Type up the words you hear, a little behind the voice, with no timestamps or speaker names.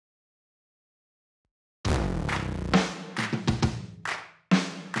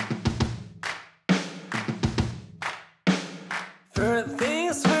First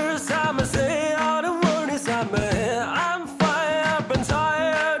things first, I'ma say all the word is on my head. I'm fired up and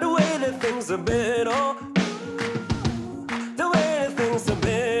tired the way that things have been, oh. The way that things have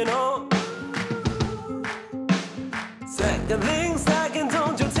been, oh. Second things second,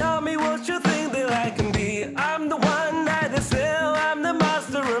 don't you tell me what you think that I can be. I'm the one that they sell, I'm the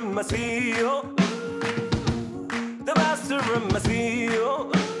master of my CEO. The master of my CEO.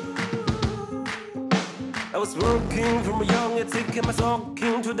 I was working from a young age, taking my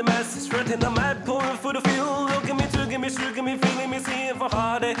talking to the masses, strutting on my point for the fuel. Look at me, tricking me, shooking me, feeling me, seeing for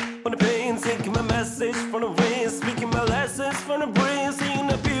heartache, from the pain, taking my message from the rain, speaking my lessons from the brain, seeing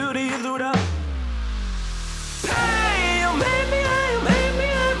the beauty through the pain. You made me, I believe,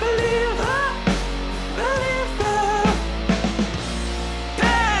 believe.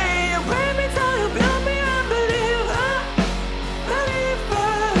 Hey, you made me, till you built me, I believe, believe.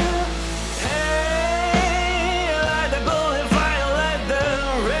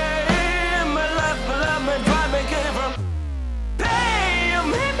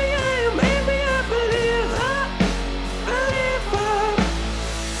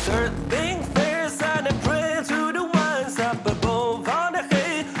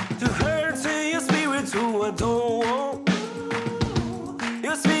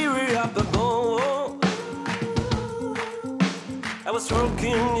 Your spirit up above. I was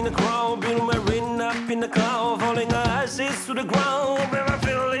stroking in the crowd, building my ring up in the cloud, falling ashes to the ground. Where I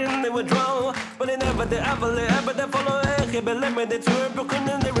feeling they would drown, but they never, they ever, they follow. But let me, they turn broken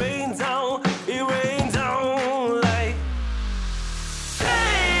and they rain down. It rains down like.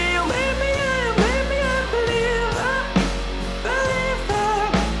 Hey, you made me, I believe, believe.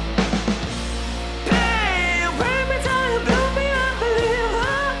 Hey, you made me, till you built me, I believe,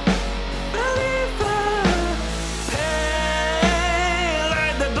 believe. Hey,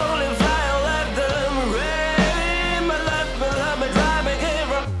 let the bullet fly, let them rain. My life, my drive, my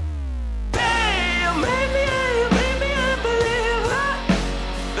give up. Hey, you made me, I believe, believe.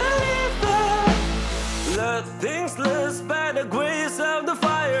 Let things last by the grace of the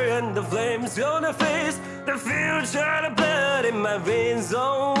fire and the flames gonna face the future. The blood in my veins,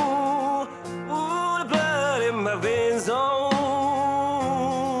 oh, ooh, the blood in my veins, oh.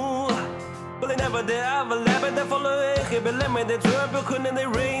 But they never, they ever, they follow. But let me, they turn broken and they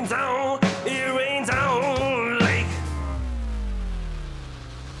rain down, it rains down.